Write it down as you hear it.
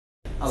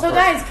So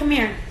guys, come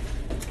here.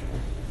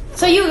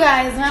 So you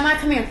guys, Mama,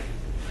 come here.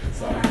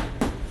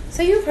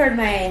 So you've heard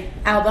my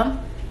album.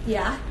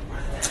 Yeah.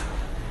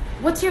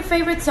 What's your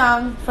favorite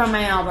song from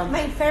my album?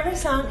 My favorite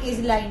song is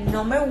like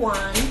number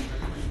 1,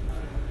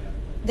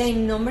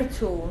 then number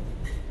 2,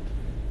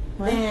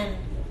 What? then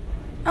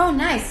Oh,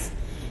 nice.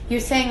 You're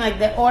saying like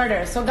the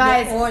order. So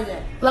guys, the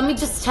order. let me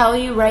just tell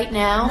you right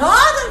now. No,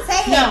 don't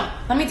say it. No,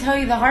 let me tell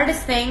you the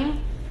hardest thing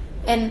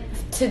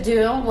to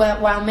do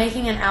while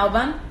making an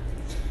album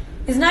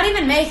is not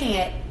even making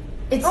it.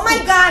 It's Oh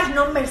my gosh,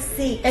 number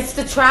 6. It's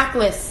the track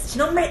list.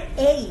 Number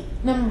 8.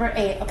 Number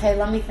 8. Okay,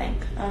 let me think.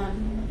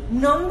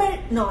 Number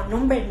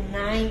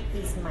 9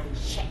 is my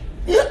shit.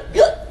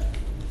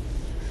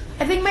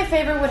 I think my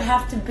favorite would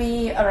have to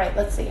be. All right,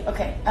 let's see.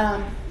 Okay.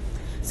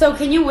 So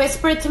can you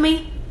whisper it to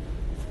me?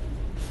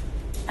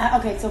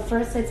 Okay. So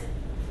first it's.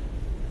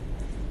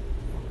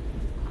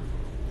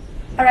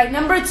 All right.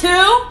 Number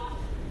 2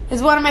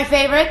 is one of my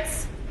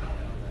favorites.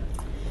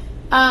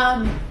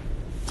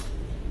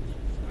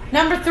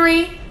 Number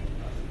 3.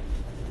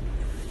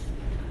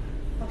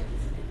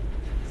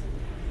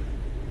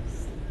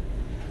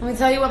 Let me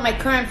tell you what my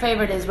current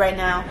favorite is right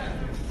now.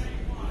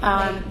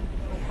 I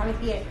have it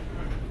here.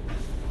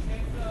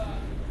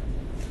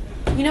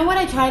 You know what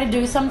I try to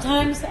do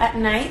sometimes at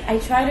night? I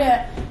try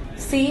to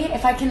see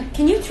if I can.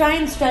 Can you try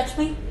and stretch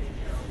me?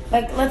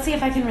 Like, let's see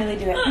if I can really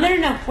do it.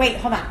 No. Wait,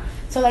 hold on.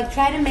 So, like,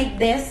 try to make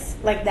this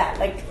like that.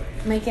 Like,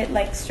 make it,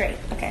 like, straight.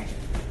 Okay.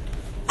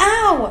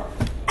 Ow!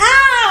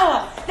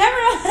 Ow!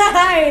 Never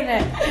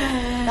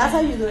mind. That's how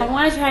you do it. I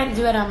want to try to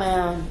do it on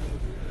my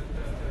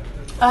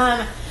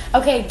own.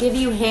 Okay, give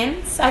you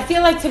hints. I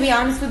feel like, to be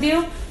honest with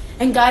you,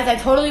 and guys, I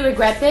totally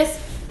regret this.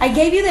 I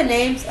gave you the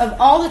names of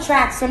all the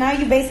tracks, so now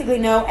you basically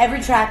know every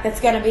track that's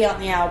going to be on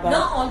the album.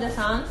 Not all the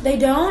songs. They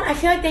don't? I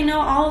feel like they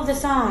know all of the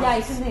songs. Yeah,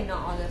 it's just they know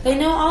all the songs. They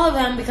know all of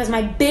them because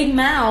my big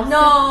mouth.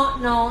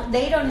 No,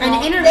 they don't know. In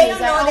interviews, they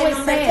don't I know the always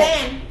number say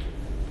 10.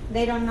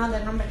 They don't know the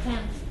number 10.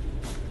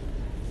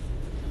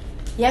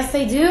 Yes,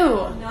 they do.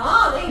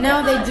 No, they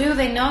No, don't. they do.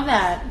 They know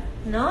that.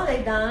 No,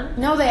 they don't.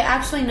 No, they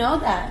actually know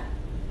that.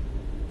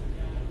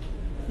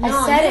 No,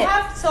 I said you it.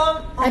 have some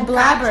I on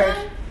blabbered.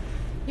 caption.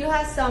 You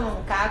have some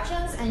on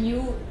captions and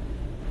you...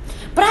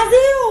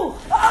 Brazil!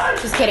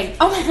 Just kidding.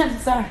 Oh, man, I'm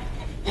sorry.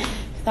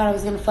 Thought I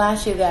was going to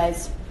flash you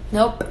guys.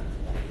 Nope.